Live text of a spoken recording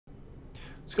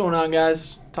What's going on,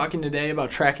 guys? Talking today about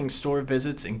tracking store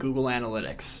visits in Google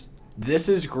Analytics. This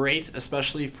is great,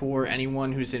 especially for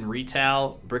anyone who's in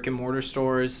retail, brick and mortar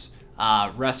stores,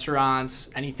 restaurants,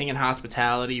 anything in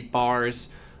hospitality, bars.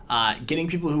 Getting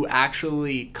people who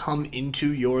actually come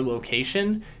into your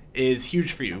location is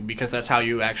huge for you because that's how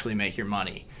you actually make your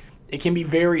money. It can be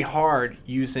very hard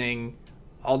using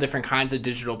all different kinds of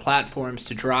digital platforms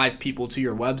to drive people to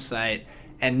your website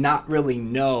and not really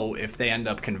know if they end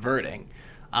up converting.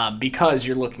 Because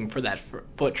you're looking for that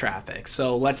foot traffic.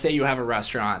 So let's say you have a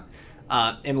restaurant.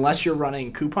 Unless you're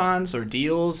running coupons or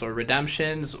deals or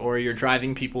redemptions, or you're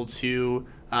driving people to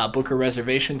book a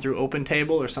reservation through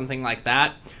OpenTable or something like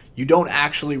that, you don't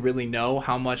actually really know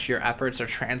how much your efforts are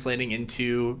translating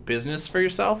into business for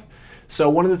yourself. So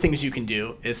one of the things you can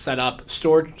do is set up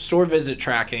store visit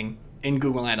tracking in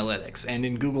Google Analytics and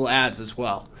in Google Ads as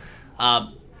well.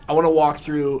 I want to walk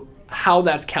through how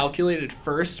that's calculated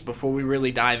first before we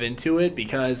really dive into it,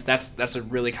 because that's a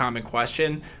really common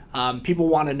question. People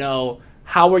want to know,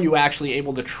 how are you actually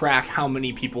able to track how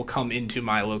many people come into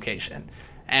my location?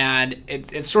 And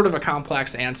it's sort of a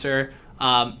complex answer.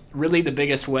 Really the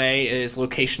biggest way is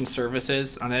location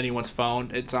services on anyone's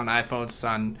phone. It's on iPhones, it's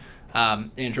on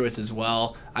Androids as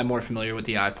well. I'm more familiar with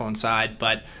the iPhone side,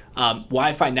 but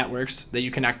Wi-Fi networks that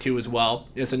you connect to as well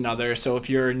is another. So if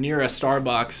you're near a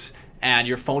Starbucks and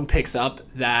your phone picks up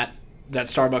that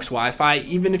Starbucks Wi-Fi,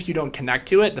 even if you don't connect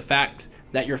to it, the fact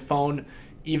that your phone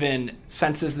even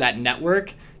senses that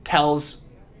network tells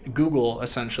Google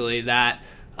essentially that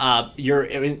you're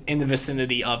in the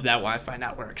vicinity of that Wi-Fi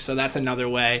network. So that's another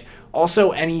way.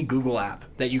 Also, any Google app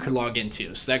that you could log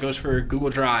into. So that goes for Google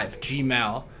Drive,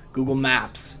 Gmail, Google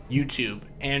Maps, YouTube,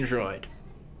 Android,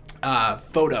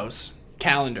 Photos,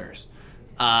 calendars.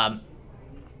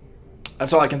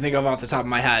 That's all I can think of off the top of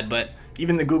my head, but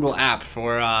even the Google app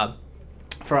for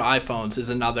iPhones is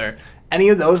another. Any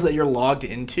of those that you're logged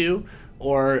into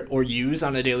or use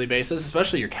on a daily basis,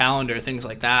 especially your calendar, things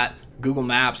like that, Google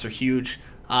Maps are huge.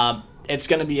 It's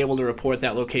going to be able to report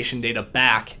that location data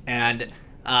back. And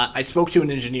I spoke to an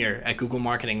engineer at Google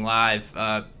Marketing Live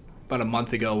about a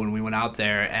month ago when we went out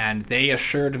there, and they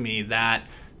assured me that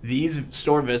these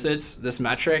store visits, this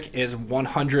metric, is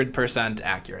 100%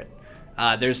 accurate.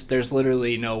 There's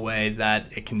literally no way that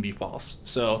it can be false.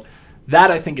 So that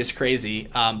I think is crazy.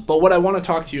 But what I want to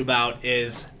talk to you about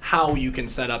is how you can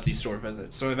set up these store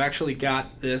visits. So I've actually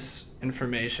got this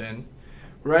information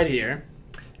right here,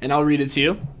 and I'll read it to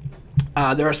you.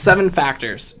 There are 7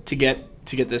 factors to get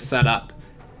this set up.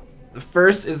 The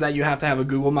first is that you have to have a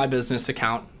Google My Business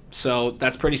account. So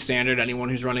that's pretty standard. Anyone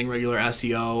who's running regular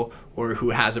SEO or who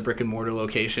has a brick and mortar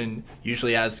location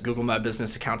usually has Google My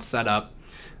Business accounts set up.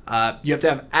 You have to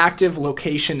have active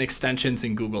location extensions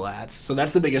in Google Ads. So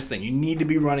that's the biggest thing. You need to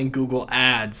be running Google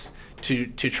Ads to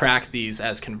track these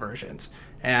as conversions.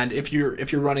 And if you're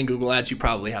running Google Ads, you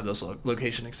probably have those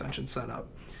location extensions set up.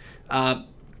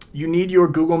 You need your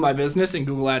Google My Business and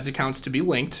Google Ads accounts to be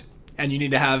linked, and you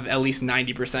need to have at least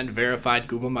 90% verified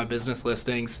Google My Business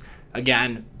listings.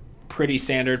 Again, pretty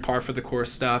standard, par for the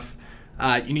course stuff.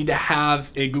 You need to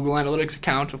have a Google Analytics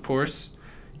account, of course.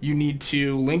 You need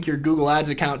to link your Google Ads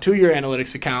account to your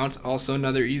Analytics account, also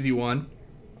another easy one.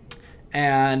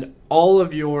 And all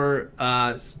of your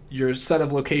set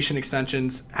of location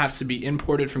extensions has to be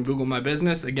imported from Google My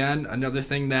Business. Again, another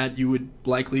thing that you would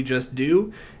likely just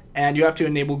do. And you have to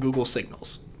enable Google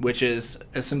Signals, which is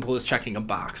as simple as checking a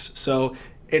box. So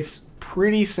it's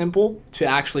pretty simple to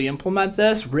actually implement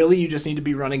this. Really, you just need to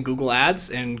be running Google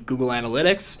Ads and Google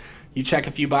Analytics. You check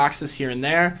a few boxes here and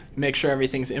there, make sure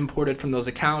everything's imported from those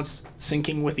accounts,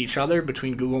 syncing with each other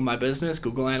between Google My Business,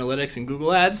 Google Analytics, and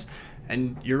Google Ads,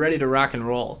 and you're ready to rock and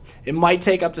roll. It might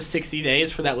take up to 60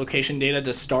 days for that location data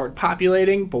to start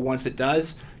populating, but once it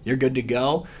does, you're good to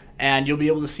go, and you'll be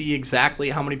able to see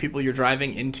exactly how many people you're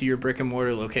driving into your brick and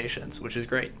mortar locations, which is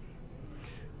great.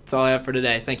 That's all I have for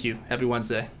today. Thank you. Happy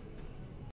Wednesday.